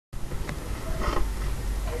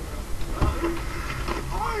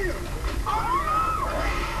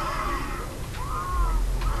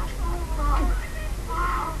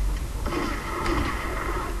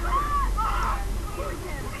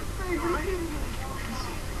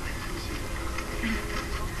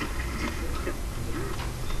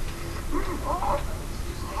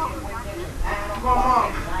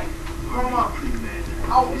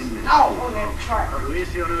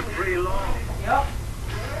mercy on her pretty long. Yep.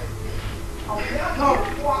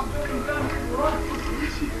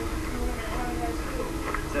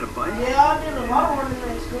 Is that a bike? Yeah, I did a lot of running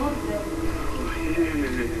in school today.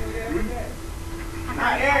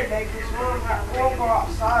 Not every day, because we're going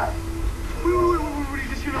outside. Wait,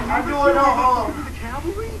 just you know, I do it on the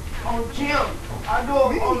cavalry? on gym. I do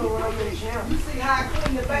it on the run in the gym. You see how I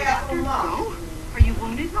clean the bathroom up? No. Are you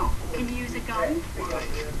wounded? No. Can you use a gun?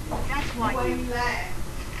 That's why you...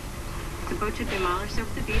 The boat should demolish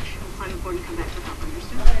over the beach. We'll climb aboard and come back to help,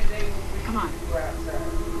 understood? Come on.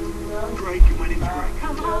 Greg, my name's Greg.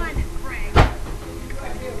 Come on, Greg.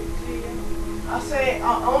 I say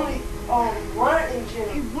I only run in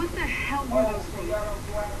Hey, gym. what the hell were those things? I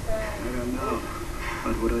don't know.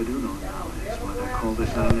 But what I do know now is why they call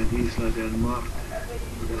this island Isla del Norte.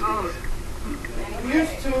 Oh.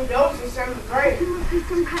 Used to, those in 7th grade. There must be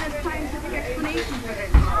some kind of scientific explanation for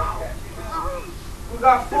this. We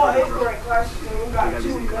got 4 8th grade classes and we got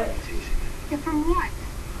 2 left. Yeah, from what?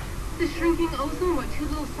 The shrinking ozone? What, too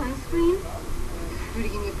little sunscreen? Rudy,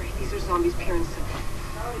 give me a break. These are zombies, pure and simple.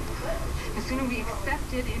 The sooner we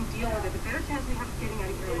accept it and deal with it, the better chance we have of getting out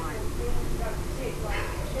of here alive.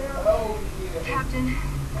 Captain,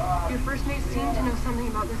 your first mate seemed to know something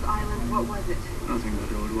about this island. What was it? Nothing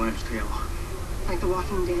but old wives' tale. Like The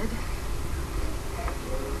Walking Dead?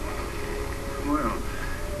 Well,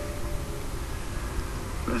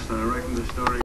 best I reckon the story